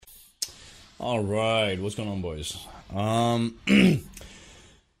All right, what's going on, boys?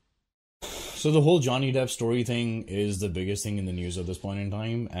 So the whole Johnny Depp story thing is the biggest thing in the news at this point in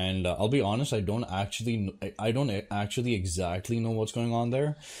time, and I'll be honest, I don't actually exactly know what's going on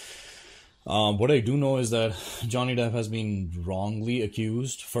there. What I do know is that Johnny Depp has been wrongly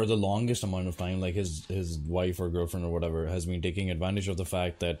accused for the longest amount of time. Like his wife or girlfriend or whatever has been taking advantage of the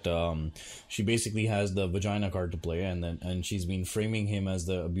fact that she basically has the vagina card to play, and she's been framing him as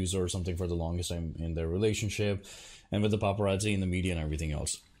the abuser or something for the longest time in their relationship, and with the paparazzi and the media and everything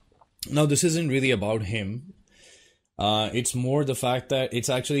else. Now, this isn't really about him. It's more the fact that it's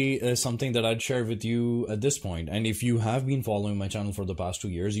actually something that I'd share with you at this point. And if you have been following my channel for the past 2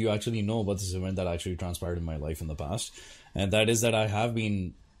 years, you actually know about this event that actually transpired in my life in the past. And that is that I have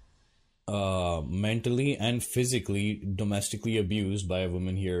been mentally and physically, domestically abused by a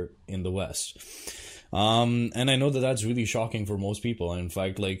woman here in the West. And I know that that's really shocking for most people. And in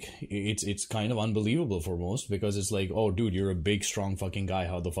fact, like, it's kind of unbelievable for most, because it's like, oh, dude, you're a big, strong fucking guy.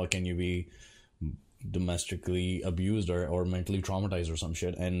 How the fuck can you be domestically abused or mentally traumatized or some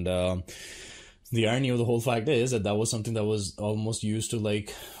shit? And the irony of the whole fact is that was something that was almost used to like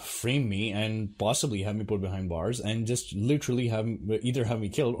frame me and possibly have me put behind bars and just literally either have me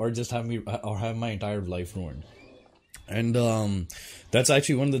killed or just have my entire life ruined. And that's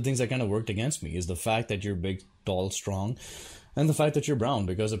actually one of the things that kind of worked against me, is the fact that you're big, tall, strong, and the fact that you're brown.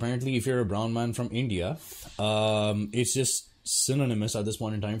 Because apparently if you're a brown man from India, it's just synonymous at this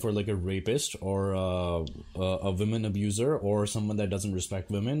point in time for like a rapist or a women abuser or someone that doesn't respect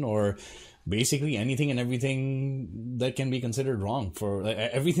women, or basically anything and everything that can be considered wrong. For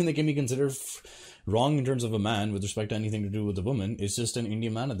everything that can be considered wrong in terms of a man with respect to anything to do with a woman is just an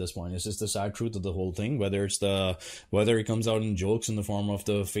Indian man at this point. It's just the sad truth of the whole thing. Whether it comes out in jokes in the form of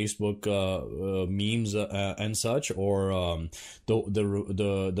the Facebook memes and such, or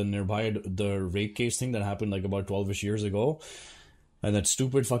the nearby the rape case thing that happened like about 12ish years ago, and that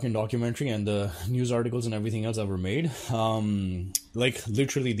stupid fucking documentary and the news articles and everything else that were made. Like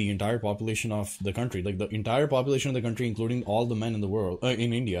literally the entire population of the country, like the entire population of the country, including all the men in the world,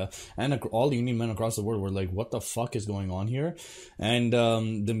 in India, and all the Indian men across the world were like, what the fuck is going on here? And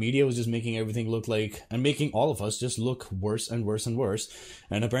the media was just making everything look like, and making all of us just look worse and worse and worse.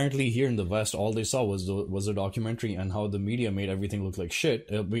 And apparently here in the West, all they saw was a documentary, and how the media made everything look like shit.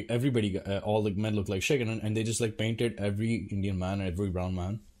 Everybody, all the men look like shit, and they just like painted every Indian man and every brown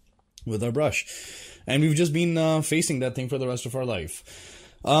man with a brush. And we've just been facing that thing for the rest of our life.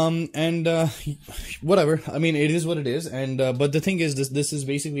 Whatever. I mean, it is what it is. And but the thing is, this is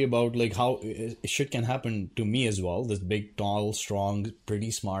basically about like how shit can happen to me as well. This big, tall, strong,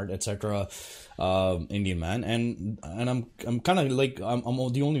 pretty smart, etc. Indian man, and I'm kind of like I'm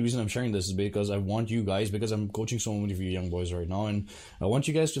the only reason I'm sharing this is because I want you guys, because I'm coaching so many of you young boys right now, and I want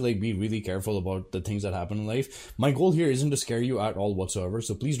you guys to like be really careful about the things that happen in life. My goal here isn't to scare you at all whatsoever,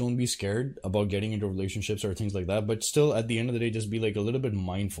 so please don't be scared about getting into relationships or things like that, but still at the end of the day, just be like a little bit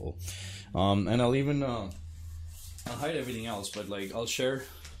mindful. And I'll even I'll hide everything else, but like I'll share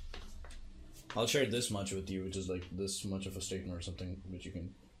this much with you, which is like this much of a statement or something, which you can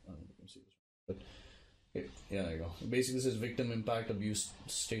see this. But yeah, there you go. Basically, this is victim impact abuse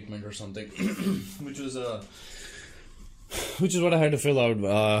statement or something, which is what I had to fill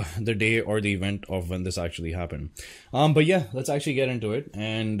out the day or the event of when this actually happened. But yeah, let's actually get into it,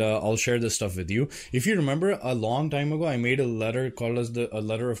 and I'll share this stuff with you. If you remember, a long time ago, I made a letter called as a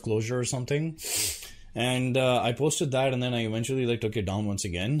letter of closure or something. And I posted that, and then I eventually like took it down once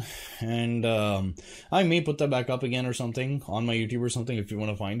again, and I may put that back up again or something on my YouTube or something if you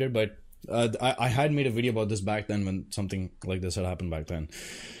want to find it. But I had made a video about this back then when something like this had happened back then.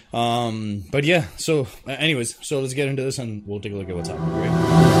 But yeah, so anyways, so let's get into this and we'll take a look at what's happening,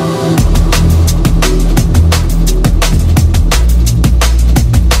 right?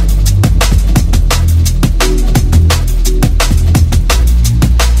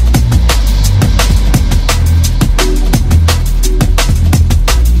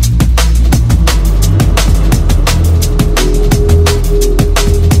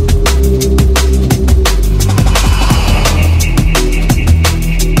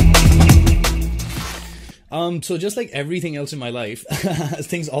 So just like everything else in my life,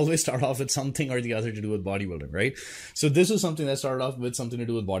 things always start off with something or the other to do with bodybuilding, right? So this was something that started off with something to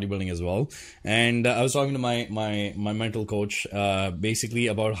do with bodybuilding as well. And I was talking to my mental coach basically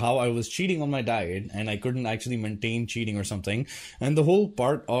about how I was cheating on my diet and I couldn't actually maintain cheating or something. And the whole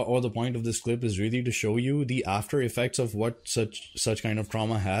part or the point of this clip is really to show you the after effects of what such kind of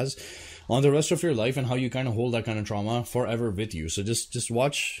trauma has on the rest of your life, and how you kind of hold that kind of trauma forever with you. So just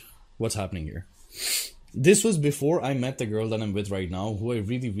watch what's happening here. This was before I met the girl that I'm with right now, who I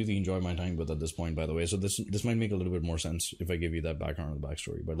really, really enjoy my time with at this point, by the way. So this might make a little bit more sense if I give you that background and the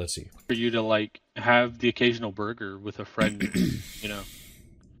backstory, but let's see. For you to like have the occasional burger with a friend, you know,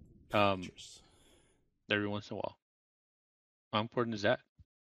 every once in a while. How important is that?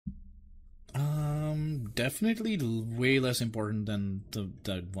 Definitely way less important than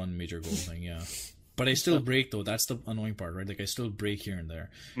that one major goal thing, yeah. But I still break, though. That's the annoying part, right? Like, I still break here and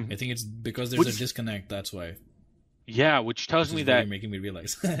there. I think it's because there's a disconnect, that's why. Yeah, which tells me that... Really making me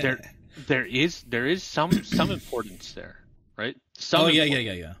realize. there is some importance there, right?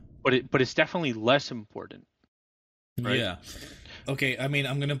 Yeah. But it's definitely less important, right? Yeah. Okay, I mean,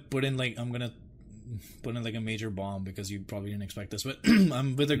 I'm gonna put in like a major bomb because you probably didn't expect this, but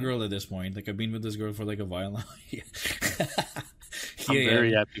I'm with a girl at this point. Like, I've been with this girl for like a while now. I'm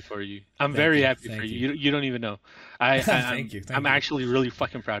very happy for you. I'm very happy for you. You don't even know. Thank you. I'm actually really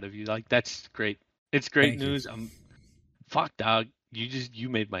fucking proud of you. Like, that's great. It's great news. Fuck, dog. You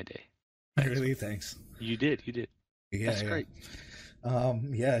made my day. Really, thanks. You did. Yeah, that's great.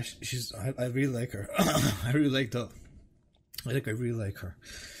 Yeah, I really like her. I really like her.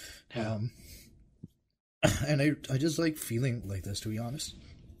 Yeah. And I just like feeling like this, to be honest.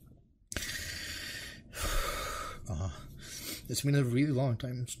 It's been a really long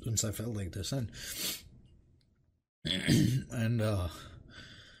time since I felt like this, and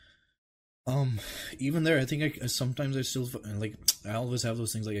even there, I think sometimes I still like, I always have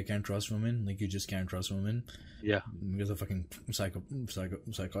those things like I can't trust women, like you just can't trust women. Yeah, because a fucking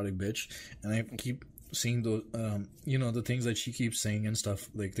psychotic bitch, and I keep seeing those, the things that she keeps saying and stuff,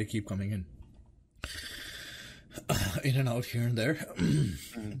 like they keep coming in and out here and there.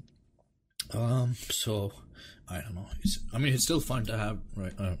 So I don't know. It's still fun to have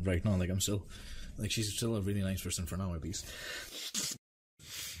right now. Like, I'm still, like, she's still a really nice person for now, at least.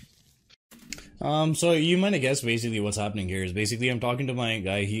 So you might have guessed basically what's happening here is basically I'm talking to my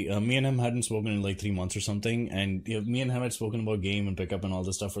guy. Me and him hadn't spoken in like 3 months or something, and me and him had spoken about game and pickup and all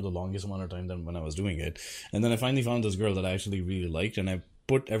this stuff for the longest amount of time than when I was doing it. And then I finally found this girl that I actually really liked, and I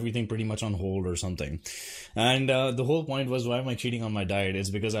put everything pretty much on hold or something. And the whole point was, why am I cheating on my diet? It's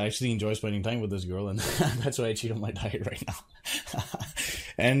because I actually enjoy spending time with this girl, and that's why I cheat on my diet right now.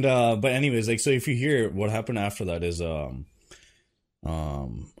 And but anyways, like, so if you hear what happened after that is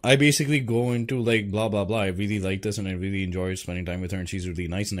I basically go into like blah blah blah, I really like this and I really enjoy spending time with her and she's really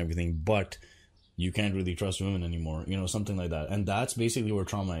nice and everything, but you can't really trust women anymore, something like that. And that's basically where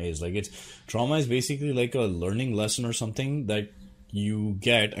trauma is. Like, trauma is basically like a learning lesson or something that you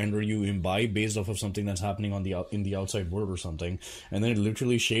get and or you imbibe based off of something that's happening in the outside world or something, and then it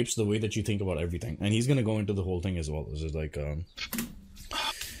literally shapes the way that you think about everything. And he's gonna go into the whole thing as well. This is like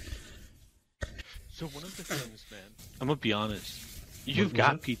So one of the things, man, I'm gonna be honest. You've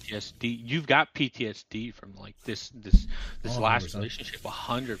got PTSD. You've got PTSD from like this last relationship,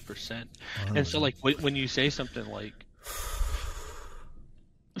 100%. And so, like, when you say something like,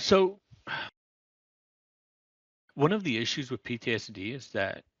 so one of the issues with PTSD is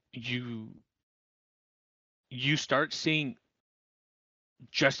that you start seeing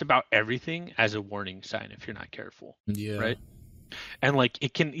just about everything as a warning sign if you're not careful. Yeah. Right. And like,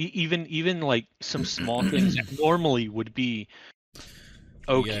 it can even like some small things that normally would be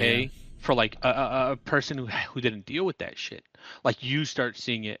okay for like a person who didn't deal with that shit, like, you start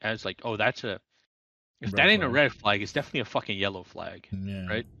seeing it as like, oh, if that ain't a red flag, it's definitely a fucking yellow flag.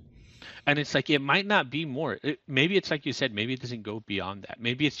 Right? And it's like, it might not be more. Maybe it's like you said, maybe it doesn't go beyond that.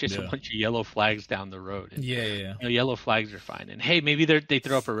 Maybe it's just a bunch of yellow flags down the road. And, yellow flags are fine. And hey, maybe they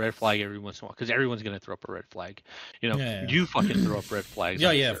throw up a red flag every once in a while, because everyone's gonna throw up a red flag. You fucking throw up red flags.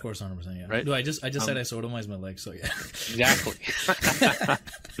 Yeah, of course, 100%. Yeah. Right? No, I just said I sodomized my leg, so yeah. Exactly.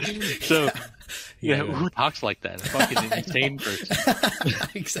 So who talks like that? A fucking insane person.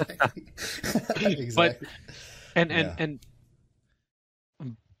 Exactly. But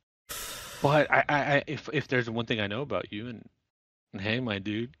But if there's one thing I know about you, and hey, my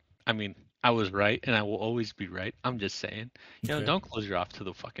dude, I mean, I was right, and I will always be right. I'm just saying, don't close your off to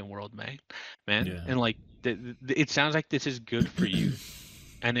the fucking world, man. Yeah. And like, it sounds like this is good for you,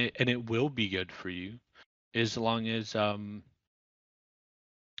 and it will be good for you, as long as I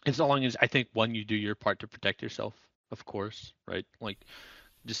think, one, you do your part to protect yourself, of course, right? Like,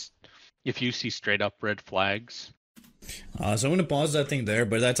 just if you see straight up red flags. So I'm going to pause that thing there,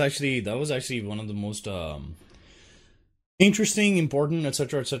 but that was actually one of the most interesting, important,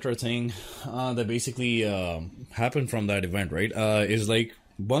 etc., thing that basically happened from that event, right? Is like,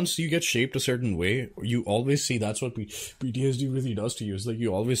 once you get shaped a certain way, you always see, that's what PTSD really does to you. It's like,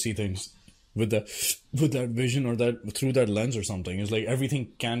 you always see things with that vision, or that through that lens or something. It's like,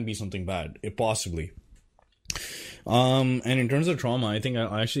 everything can be something bad, possibly. And in terms of trauma, I think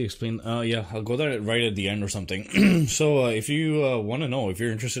I actually explained. Yeah, I'll go there right at the end or something. So if you want to know, if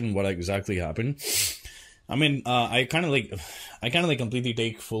you're interested in what exactly happened, I mean, I kind of like completely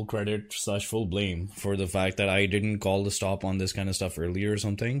take full credit / full blame for the fact that I didn't call the stop on this kind of stuff earlier or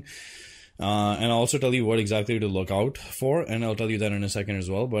something. And I'll also tell you what exactly to look out for, and I'll tell you that in a second as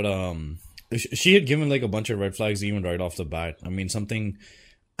well. But she had given like a bunch of red flags even right off the bat. I mean, something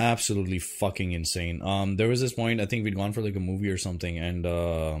absolutely fucking insane. There was this point, I think we'd gone for like a movie or something, and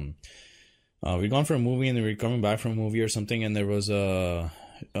we'd gone for a movie, and then we were coming back from a movie or something, and there was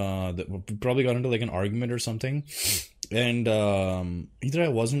we probably got into like an argument or something, and either I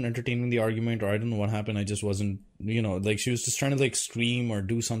wasn't entertaining the argument, or I don't know what happened. I just wasn't, like she was just trying to like scream or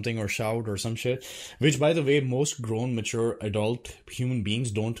do something or shout or some shit, which, by the way, most grown, mature, adult human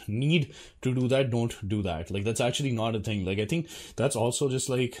beings don't need to do that. Don't do that. Like, that's actually not a thing. Like, I think that's also just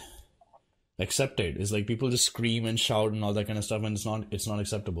like accepted. Is like people just scream and shout and all that kind of stuff, and it's not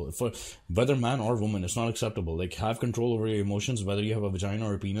acceptable for whether man or woman. It's not acceptable. Like, have control over your emotions, whether you have a vagina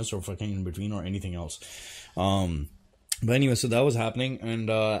or a penis or fucking in between or anything else. But anyway, so that was happening,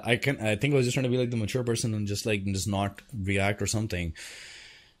 and I think I was just trying to be like the mature person and just not react or something.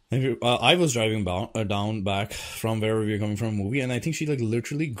 I was driving down back from wherever we were coming from a movie, and I think she like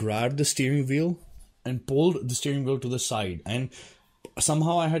literally grabbed the steering wheel and pulled the steering wheel to the side, and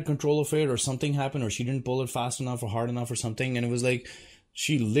somehow I had control of it, or something happened, or she didn't pull it fast enough or hard enough or something, and it was like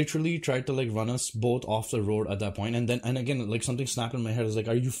she literally tried to like run us both off the road at that point. And again, like something snapped in my head. I was like,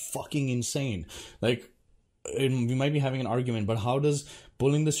 are you fucking insane? Like, we might be having an argument, but how does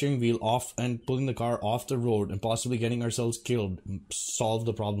pulling the steering wheel off and pulling the car off the road and possibly getting ourselves killed solve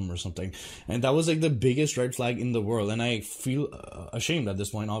the problem or something? And that was like the biggest red flag in the world, and I feel ashamed at this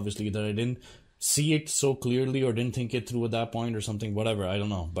point, obviously, that I didn't see it so clearly or didn't think it through at that point or something, whatever, I don't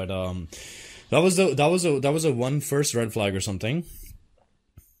know. But that was a one first red flag or something.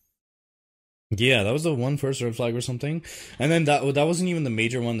 Yeah, that was the one first red flag or something. And then that wasn't even the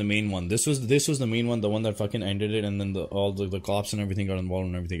major one, the main one. This was the main one, the one that fucking ended it, and then all the cops and everything got involved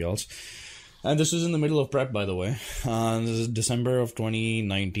and everything else. And this was in the middle of prep, by the way. This is December of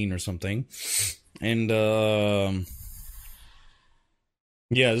 2019 or something. And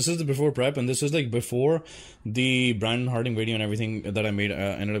yeah, this is the before prep, and this was like before the Brandon Harding video and everything that I made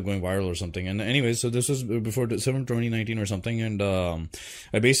ended up going viral or something. And anyway, so this was before December 2019 or something, and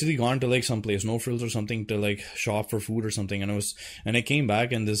I basically gone to like some place, No Frills or something, to like shop for food or something, and I came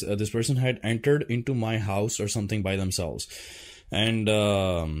back, and this person had entered into my house or something by themselves,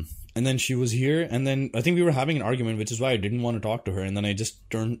 and then she was here, and then I think we were having an argument, which is why I didn't want to talk to her, and then I just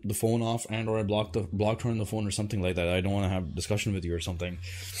turned the phone off, or I blocked her on the phone or something like that. I don't want to have a discussion with you or something,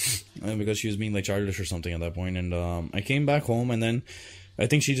 because she was being like childish or something at that point. And I came back home, and then I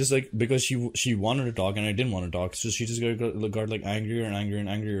think she just like, because she wanted to talk and I didn't want to talk, so she just got like angrier and angrier and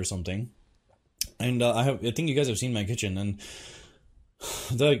angrier or something. And I think you guys have seen my kitchen, and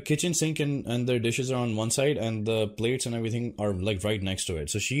the kitchen sink and the dishes are on one side, and the plates and everything are like right next to it.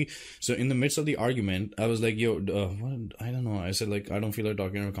 So in the midst of the argument, I was like, yo, what? I don't know. I said like, I don't feel like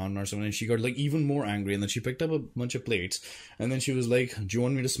talking to her or something. And she got like even more angry, and then she picked up a bunch of plates, and then she was like, do you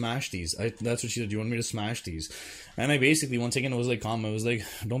want me to smash these? That's what she said. Do you want me to smash these? And I basically, once again, I was like calm. I was like,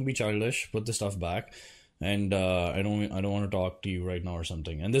 don't be childish. Put the stuff back. And I don't want to talk to you right now or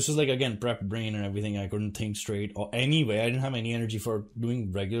something. And this was like, again, prep brain and everything. I couldn't think straight. Or anyway, I didn't have any energy for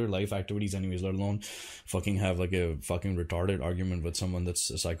doing regular life activities anyways, let alone fucking have like a fucking retarded argument with someone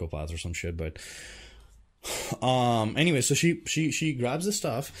that's a psychopath or some shit. But anyway, so she grabs the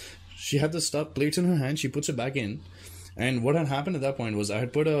stuff. She had the stuff, plates in her hand. She puts it back in. And what had happened at that point was I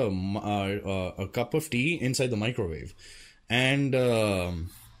had put a cup of tea inside the microwave. And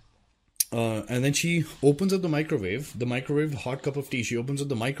then she opens up the microwave, hot cup of tea. She opens up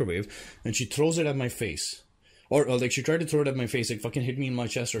the microwave and she throws it at my face. Or like she tried to throw it at my face, like fucking hit me in my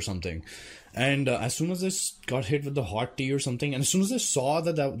chest or something. And as soon as this got hit with the hot tea or something, and as soon as I saw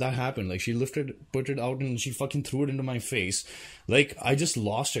that happened, like she put it out and she fucking threw it into my face. Like I just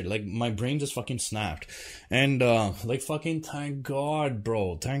lost it. Like my brain just fucking snapped. And like fucking thank God,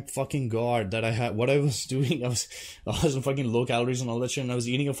 bro. Thank fucking God that I had what I was doing. I was on fucking low calories and all that shit, and I was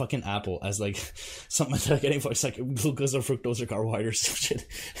eating a fucking apple as like something that I'm getting for, it's like glucose or fructose or carbohydrates or shit.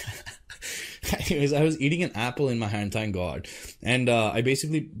 Anyways, I was eating an apple in my hand, thank God. And I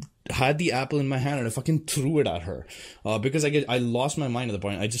basically had the apple in my hand and I fucking threw it at her. Because I lost my mind at the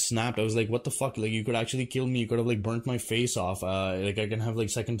point. I just snapped. I was like, what the fuck? Like, you could actually kill me. You could have like burnt my face off. Like, I can have like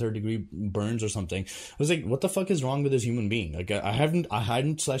second, third degree burns or something. I was like, what the fuck is wrong with this human being? Like, I haven't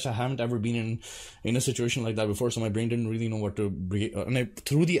ever been in a situation like that before, so my brain didn't really know what to and I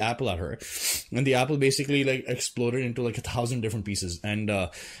threw the apple at her, and the apple basically like exploded into like 1,000 different pieces. And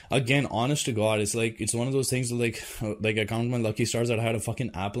again, honest to God, it's like, it's one of those things that like I count my lucky stars that I had a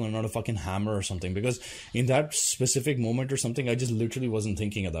fucking apple and not a fucking hammer or something, because in that specific moment or something, I just literally wasn't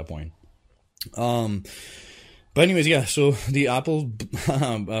thinking at that point. But anyways, yeah, so the apple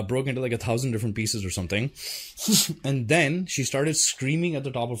broke into like 1,000 different pieces or something. And then she started screaming at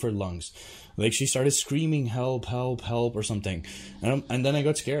the top of her lungs. Like, she started screaming, help, help, help, or something. And then I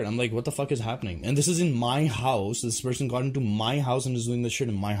got scared. I'm like, what the fuck is happening? And this is in my house. This person got into my house and is doing this shit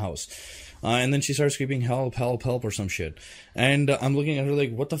in my house. And then she started screaming, help, help, help, or some shit. And I'm looking at her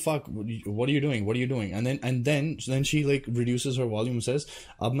like, what the fuck? What are you doing? What are you doing? And then she like reduces her volume and says,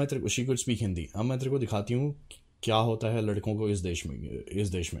 she could speak Hindi. अब मैं तेरे को दिखाती हूँ क्या होता है लड़कों को इस देश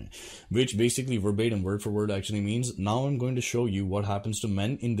में, which basically verbatim, word for word, actually means, now I'm going to show you what happens to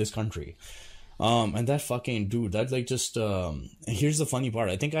men in this country. And that fucking dude, that like just here's the funny part.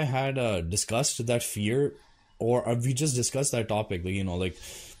 I think I had discussed that fear, or we just discussed that topic, like, you know, like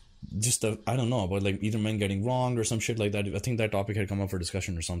just I don't know, about like either men getting wronged or some shit like that. I think that topic had come up for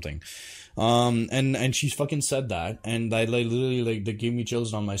discussion or something. And she fucking said that, and I like literally like they gave me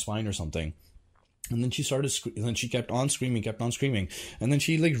chills down my spine or something. And then she started, then she kept on screaming. And then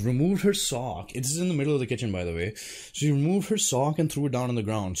she like removed her sock. It's in the middle of the kitchen, by the way. She removed her sock and threw it down on the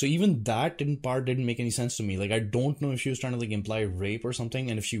ground. So even that didn't make any sense to me. Like, I don't know if she was trying to like imply rape or something.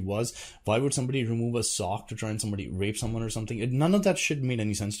 And if she was, why would somebody remove a sock to try and rape someone or something? None of that shit made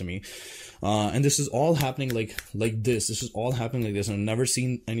any sense to me. And this is all happening like this. This is all happening like this. And I've never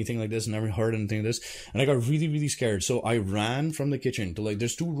seen anything like this, never heard anything like this. And I got really, really scared. So I ran from the kitchen to like,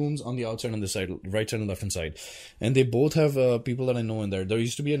 there's two rooms on the outside and the side, right side and left hand side, and they both have people that I know in there. There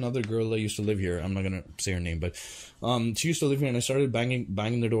used to be another girl that used to live here. I'm not gonna say her name, but she used to live here, and I started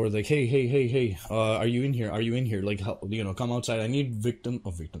banging the door like, hey, are you in here, like, you know, come outside. I need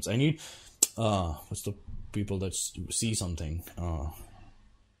victims. I need what's the people that see something, I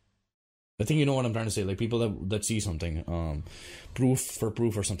think you know what I'm trying to say, like people that see something, proof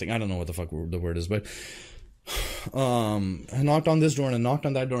or something. I don't know what the fuck the word is, but I knocked on this door and I knocked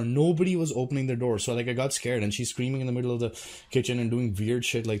on that door. Nobody was opening the door, so like I got scared, and she's screaming in the middle of the kitchen and doing weird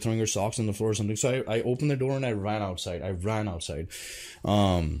shit like throwing her socks on the floor or something. So I opened the door and I ran outside.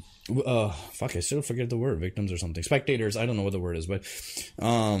 Fuck, I still forget the word. Victims or something. Spectators. I don't know what the word is, but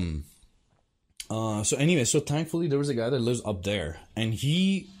so anyway, so thankfully there was a guy that lives up there, and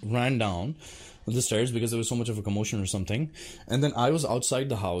he ran down the stairs because there was so much of a commotion or something. And then I was outside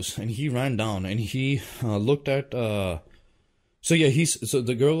the house, and he ran down and he looked at so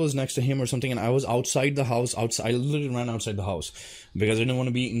the girl was next to him or something, and I was outside the house. I literally ran outside the house because I didn't want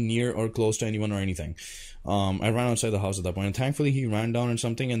to be near or close to anyone or anything. I ran outside the house at that point, and thankfully he ran down or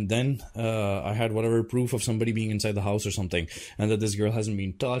something, and then I had whatever proof of somebody being inside the house or something, and that this girl hasn't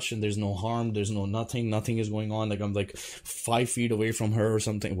been touched, and there's no harm, there's no nothing is going on. Like, I'm like 5 feet away from her or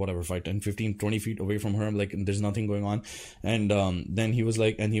something, whatever, 5, 10, 15, 20 feet away from her. I'm like, there's nothing going on. And then he was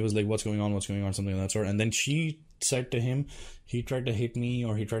like, what's going on, something of that sort. And then she said to him, he tried to hit me,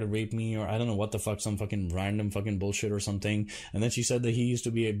 or he tried to rape me, or I don't know what the fuck, some fucking random fucking bullshit or something. And then she said that he used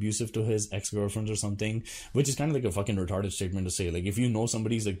to be abusive to his ex-girlfriends or something, which is kind of like a fucking retarded statement to say. Like, if you know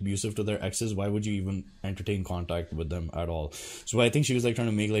somebody's like abusive to their exes, why would you even entertain contact with them at all? So I think she was like trying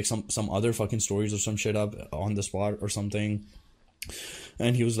to make like some other fucking stories or some shit up on the spot or something.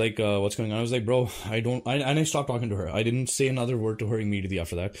 And he was like, what's going on? I was like, bro, and I stopped talking to her. I didn't say another word to her immediately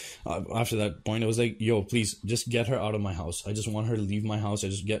after that. After that point, I was like, yo, please, just get her out of my house. I just want her to leave my house. I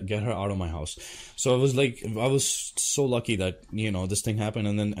just get her out of my house. So I was like, I was so lucky that, you know, this thing happened,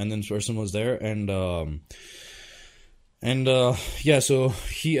 and then this person was there, yeah, so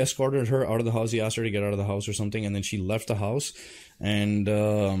he escorted her out of the house. He asked her to get out of the house or something, and then she left the house, and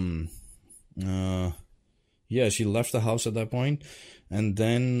yeah, she left the house at that point. And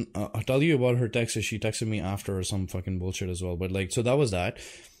then I'll tell you about her text. She texted me after or some fucking bullshit as well. But like, so that was that.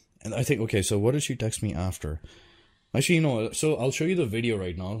 And I think, okay, so what did she text me after? Actually, you know, so I'll show you the video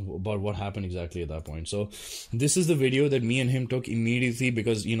right now about what happened exactly at that point. So this is the video that me and him took immediately,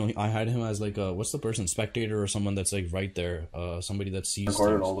 because, you know, I had him as like a, what's the person, spectator or someone that's like right there, somebody that sees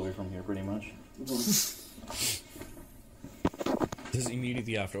recorded things. All the way from here, pretty much. This is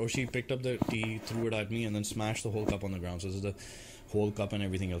immediately after. Or she picked up the tea, threw it at me, and then smashed the whole cup on the ground. So this is the whole cup and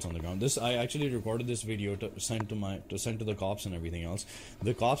everything else on the ground. This, I actually recorded this video to send to the cops and everything else.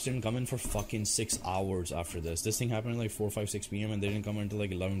 The cops didn't come in for fucking 6 hours after this. This thing happened at like 4, 5, 6 p.m. and they didn't come until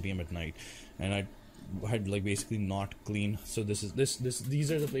like 11 p.m. at night. And I had like basically not clean. So these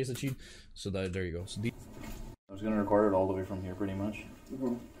are the places that she. So that there you go. So I was gonna record it all the way from here, pretty much.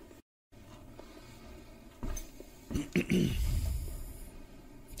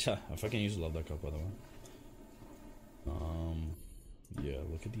 I fucking used to love that cup, by the way. Yeah,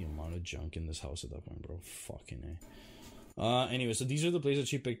 look at the amount of junk in this house at that point, bro. Fucking A. Anyway, so these are the places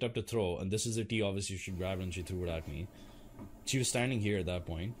she picked up to throw, and this is the tea, obviously, she grabbed and she threw it at me. She was standing here at that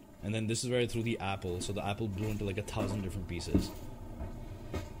point, and then this is where I threw the apple, so the apple blew into like 1,000 different pieces.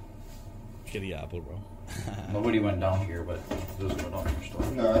 Look at the apple, bro. Nobody went down here, but those went on your store.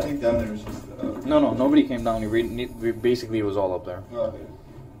 No, I think down there was just... No, nobody came down here. Basically, it was all up there. Oh, okay.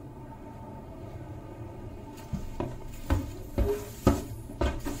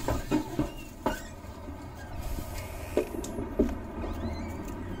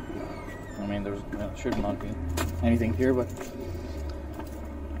 I mean, there should not be anything here, but...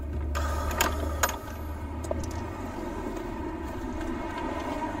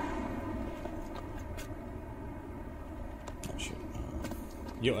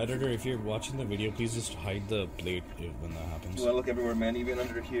 Yo, editor, if you're watching the video, please just hide the plate when that happens. Well, I look everywhere, man. Even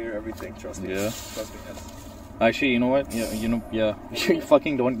under here, everything. Trust me. Yeah. Trust me, yes. Actually, you know what? Yeah, you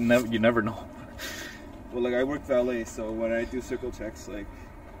fucking you never know. Well, like, I work valet, so when I do circle checks, like...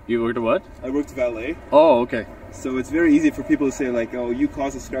 You worked what? I worked valet. Oh, okay. So it's very easy for people to say, like, oh, you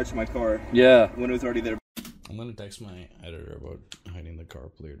caused a scratch in my car. Yeah. When it was already there. I'm gonna text my editor about hiding the car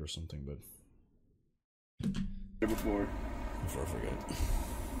plate or something, but... Before I forget.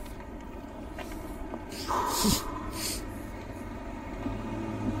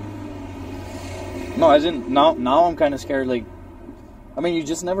 No, as in now I'm kind of scared. Like, I mean, you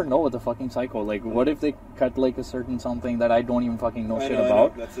just never know with the fucking psycho. Like, what if they cut like a certain something that I don't even fucking know shit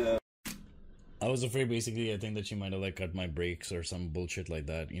about? That's I was afraid, basically, I think that she might have like cut my brakes or some bullshit like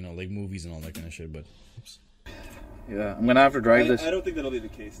that. You know, like movies and all that kind of shit. But oops. Yeah, I'm gonna have to drive this. I don't think that'll be the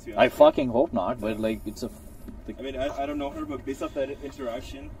case, too. I fucking hope not. But like, it's a. I mean, I don't know her, but based off that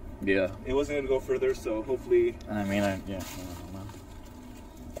interaction, Yeah. it wasn't going to go further, so hopefully... I mean, I don't know.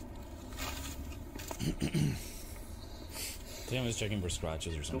 I think I was checking for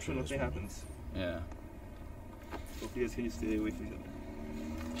scratches or something. Hopefully nothing happens. Yeah. Hopefully you guys can just stay away from each other.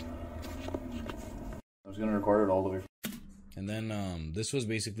 I was gonna record it all the way. And then this was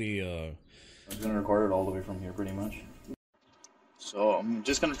basically... I was gonna record it all the way from here, pretty much. So I'm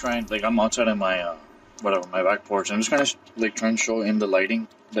just gonna try and I'm outside of my my back porch. I'm just gonna try and show in the lighting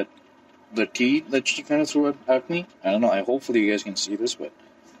that the tea that she kind of threw at me. I don't know. Hopefully you guys can see this, but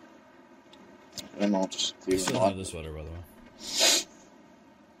I don't know. Just leave it still on. have the sweater, by the way.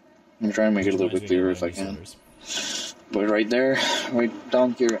 I'm gonna try and make it a little bit clearer if I can. But right there, right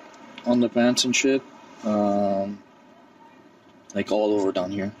down here on the pants and shit, all over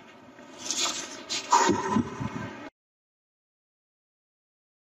down here.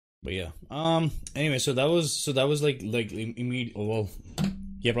 But yeah. Anyway, so that was like immediate. Well,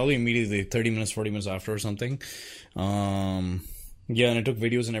 yeah, probably immediately 30 minutes, 40 minutes after or something. Yeah, and I took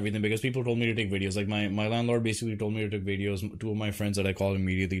videos and everything because people told me to take videos. Like my landlord basically told me to take videos. Two of my friends that I called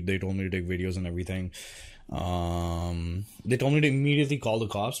immediately, they told me to take videos and everything. They told me to immediately call the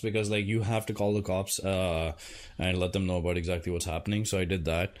cops because like you have to call the cops and let them know about exactly what's happening. So I did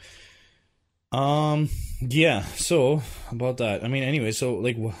that. Yeah, so about that. I mean, anyway, so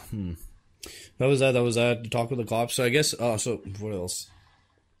like that was that talk with the cops. So I guess so what else?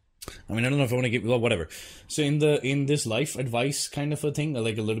 I mean, I don't know if I want to give, well, whatever. So in this life advice kind of a thing,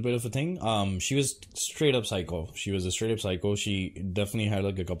 like a little bit of a thing, she was straight up psycho. She was a straight up psycho. She definitely had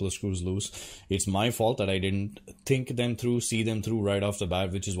like a couple of screws loose. It's my fault that I didn't think them through, see them through right off the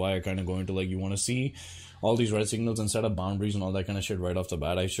bat, which is why I kind of go into like, you want to see all these red signals and set up boundaries and all that kind of shit right off the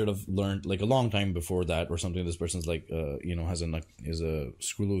bat. I should have learned like a long time before that or something. This person's like, is a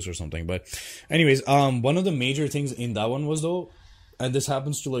screw loose or something. But anyways, one of the major things in that one was though, and this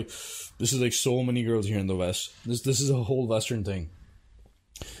happens to like, this is like so many girls here in the West. This is a whole Western thing.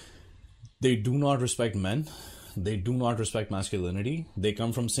 They do not respect men. They do not respect masculinity. They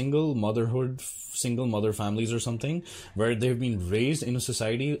come from single mother families or something where they've been raised in a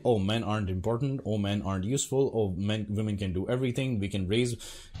society. Oh, men aren't important. Oh, men aren't useful. Oh, women can do everything. We can raise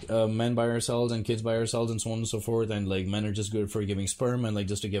men by ourselves and kids by ourselves and so on and so forth. And like men are just good for giving sperm and like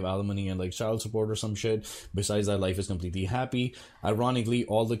just to give alimony and like child support or some shit. Besides that, life is completely happy. Ironically,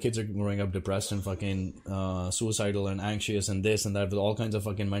 all the kids are growing up depressed and fucking suicidal and anxious and this and that with all kinds of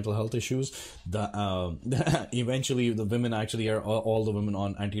fucking mental health issues. eventually the women actually are all the women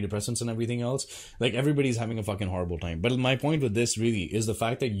on antidepressants and everything else. Like, everybody's having a fucking horrible time. But my point with this really is the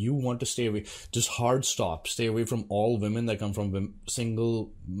fact that you want to stay away, just hard stop, stay away from all women that come from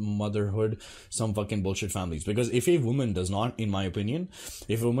single motherhood, some fucking bullshit families. Because if a woman does not, in my opinion,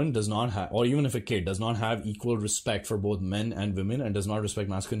 if a woman does not have, or even if a kid does not have equal respect for both men and women and does not respect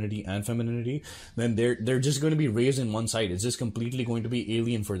masculinity and femininity, then they're just going to be raised in one side. It's just completely going to be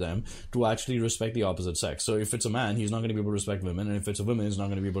alien for them to actually respect the opposite sex. So if it's a man, he's not going to be able to respect women, and if it's a woman, he's not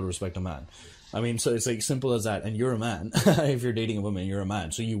going to be able to respect a man. I mean, so it's like simple as that. And you're a man. If you're dating a woman, you're a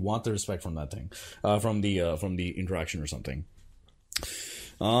man, so you want the respect from that thing, from the interaction or something.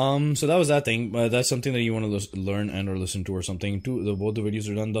 So that was that thing. That's something that you want to learn and or listen to or something. Both the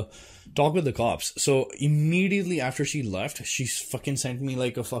videos are done. The talk with the cops. So immediately after she left, she fucking sent me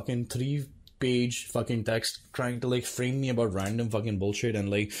like a fucking 3-page fucking text trying to like frame me about random fucking bullshit, and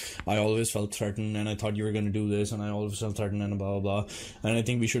like, I always felt threatened and I thought you were gonna do this and I always felt threatened and blah blah blah, and I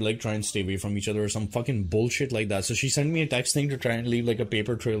think we should like try and stay away from each other or some fucking bullshit like that. So she sent me a text thing to try and leave like a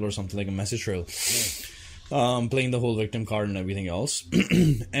paper trail or something, like a message trail. Playing the whole victim card and everything else.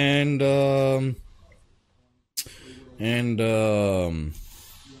 and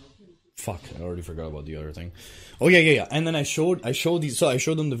fuck, I already forgot about the other thing. Oh yeah. And then I showed these. So I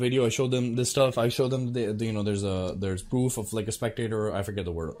showed them the video. I showed them this stuff. I showed them the you know, there's proof of like a spectator. I forget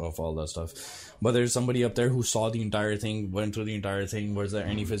the word of all that stuff. But there's somebody up there who saw the entire thing, went through the entire thing. Was there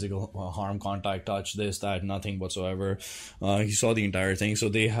any physical harm, contact, touch, this, that, nothing whatsoever. He saw the entire thing. So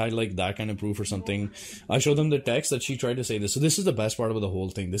they had like that kind of proof or something. I showed them the text that she tried to say this. So this is the best part about the whole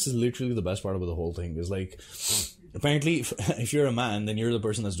thing. This is literally the best part about the whole thing. Is like, apparently, if you're a man, then you're the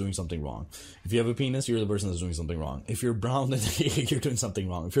person that's doing something wrong. If you have a penis, you're the person that's doing something wrong. If you're brown, then you're doing something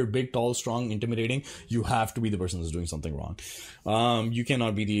wrong. If you're big, tall, strong, intimidating, you have to be the person that's doing something wrong. You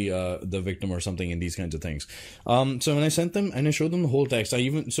cannot be the victim or something in these kinds of things. So when I sent them and I showed them the whole text,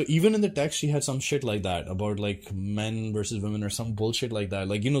 even in the text, she had some shit like that about like men versus women or some bullshit like that.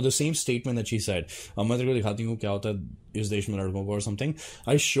 Like, you know, the same statement that she said, मैं तेरे को दिखाती हूँ क्या होता है इस देश में लड़कों को or something.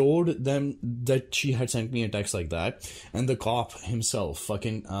 I showed them that she had sent me a text like that. And the cop himself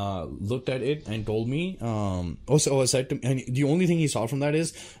fucking looked at it and told me, I said to me, and the only thing he saw from that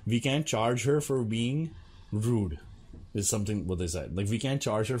is, we can't charge her for being rude. Is something what they said. Like, we can't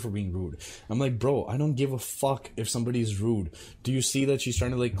charge her for being rude. I'm like, bro, I don't give a fuck if somebody's rude. Do you see that she's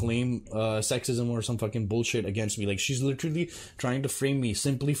trying to like claim sexism or some fucking bullshit against me? Like, she's literally trying to frame me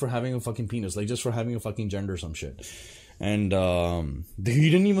simply for having a fucking penis, like just for having a fucking gender or some shit. And he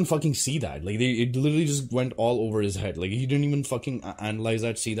didn't even fucking see that. Like, it literally just went all over his head. Like, he didn't even fucking analyze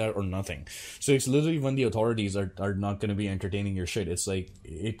that, see that, or nothing. So it's literally when the authorities are not going to be entertaining your shit. It's like,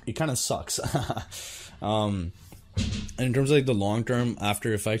 it kind of sucks. And in terms of like the long-term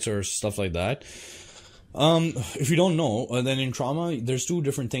after effects or stuff like that, if you don't know, then in trauma, there's two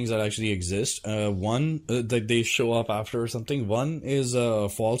different things that actually exist. One, that they show up after or something. One is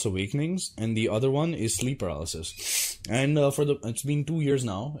false awakenings, and the other one is sleep paralysis. And it's been 2 years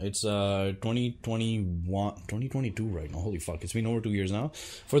now. It's 2022 right now. Holy fuck, it's been over 2 years now.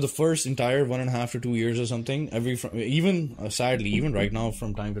 For the first entire 1.5 to 2 years or something, sadly, even right now,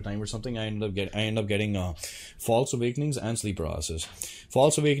 from time to time or something, I end up getting false awakenings and sleep paralysis.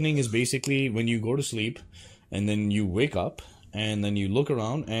 False awakening is basically when you go to sleep and then you wake up and then you look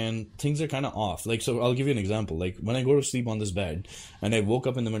around and things are kind of off. Like, so I'll give you an example. Like, when I go to sleep on this bed and I woke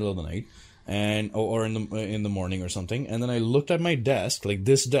up in the middle of the night or in the morning or something, and then I looked at my desk, like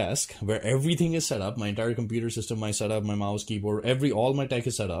this desk where everything is set up, my entire computer system, my setup, my mouse, keyboard, all my tech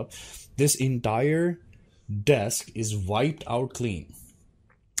is set up. This entire desk is wiped out clean.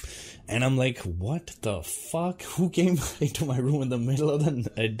 And I'm like, what the fuck? Who came into my room in the middle of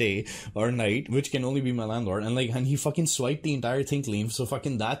the day or night, which can only be my landlord, and he fucking swiped the entire thing clean. So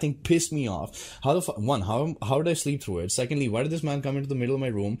fucking that thing pissed me off. How did I sleep through it? Secondly, why did this man come into the middle of my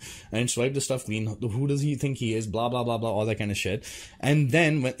room and swipe the stuff clean? Who does he think he is? Blah blah blah blah, all that kind of shit. And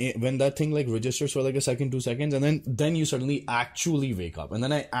then when that thing like registers for like a second, 2 seconds, and then you suddenly actually wake up. And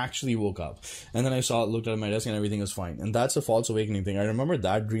then I actually woke up, and then I looked at my desk, and everything was fine. And that's a false awakening thing. I remember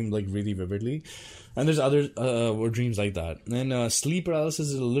that dream like really vividly, and there's other dreams like that. And sleep paralysis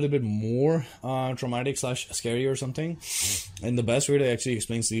is a little bit more traumatic / scary or something. And the best way to actually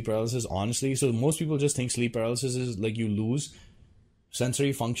explain sleep paralysis, honestly, so most people just think sleep paralysis is like you lose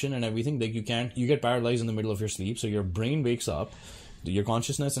sensory function and everything. Like you get paralyzed in the middle of your sleep, so your brain wakes up, your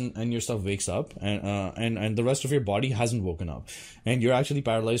consciousness and your stuff wakes up, and the rest of your body hasn't woken up, and you're actually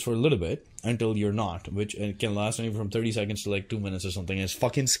paralyzed for a little bit until you're not, which can last anywhere from 30 seconds to like 2 minutes or something. It's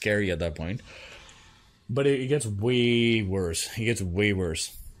fucking scary at that point, but it gets way worse.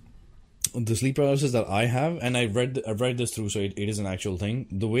 the sleep paralysis that I have, and I've read this through, so it is an actual thing.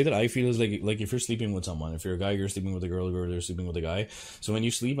 The way that I feel is like if you're sleeping with someone, if you're a guy, you're sleeping with a girl, or they're sleeping with a guy. So when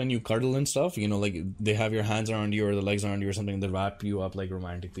you sleep and you cuddle and stuff, you know, like they have your hands around you or the legs around you or something, they wrap you up like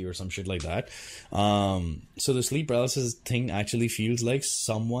romantically or some shit like that. So the sleep paralysis thing actually feels like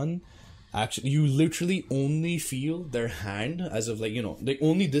someone. Actually, you literally only feel their hand as if, like, you know, like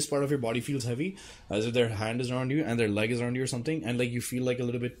only this part of your body feels heavy, as if their hand is around you and their leg is around you or something, and like you feel like a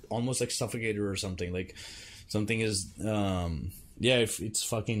little bit almost like suffocated or something, like something is yeah, it's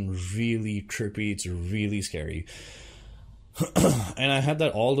fucking really trippy, it's really scary. And I had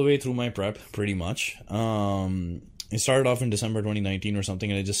that all the way through my prep, pretty much. It started off in December 2019 or something,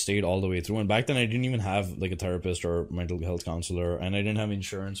 and it just stayed all the way through. And back then, I didn't even have like a therapist or mental health counselor, and I didn't have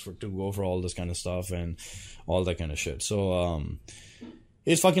insurance to go for all this kind of stuff and all that kind of shit. So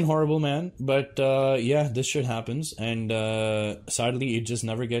it's fucking horrible, man. But yeah, this shit happens, and sadly, it just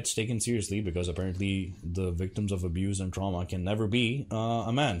never gets taken seriously because apparently the victims of abuse and trauma can never be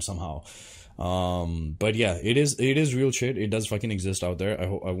a man somehow. But yeah, it is real shit. It does fucking exist out there.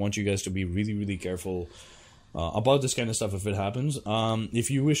 I want you guys to be really, really careful about this kind of stuff if it happens.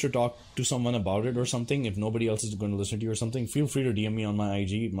 If you wish to talk to someone about it or something, if nobody else is going to listen to you or something, feel free to DM me on my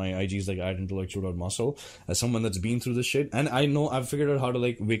IG. My IG is like @intellectual.muscle, as someone that's been through this shit. And I know I've figured out how to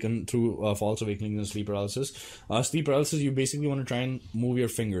like waken through false awakening and sleep paralysis. Sleep paralysis, you basically want to try and move your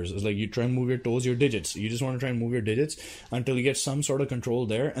fingers. It's like you try and move your toes, your digits. You just want to try and move your digits until you get some sort of control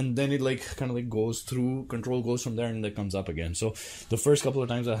there, and then it like kind of like goes through, control goes from there and it comes up again. So the first couple of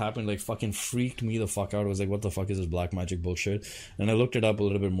times that happened, like fucking freaked me the fuck out. I was like, what the fuck is this black magic bullshit? And I looked it up a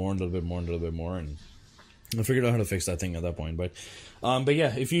little bit more, and I figured out how to fix that thing at that point. But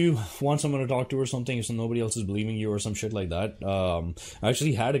yeah, if you want someone to talk to or something, if nobody else is believing you or some shit like that, I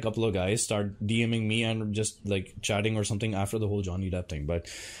actually had a couple of guys start DMing me and just like chatting or something after the whole Johnny Depp thing. But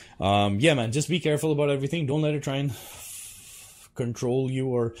yeah, man, just be careful about everything. Don't let it try and control you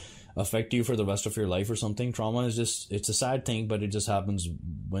or affect you for the rest of your life or something. Trauma is just, it's a sad thing, but it just happens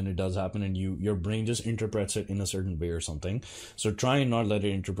when it does happen, and your brain just interprets it in a certain way or something. So try and not let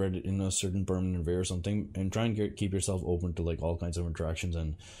it interpret it in a certain permanent way or something, and try and keep yourself open to like all kinds of interactions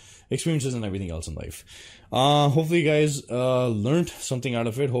and experiences and everything else in life. Hopefully you guys learned something out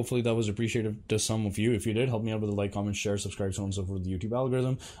of it. Hopefully that was appreciative to some of you. If you did, help me out with a like, comment, share, subscribe, so on and so forth, the YouTube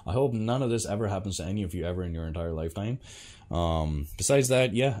algorithm. I hope none of this ever happens to any of you ever in your entire lifetime. Besides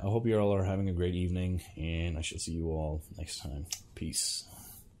that, yeah, I hope you all are having a great evening, and I shall see you all next time. Peace.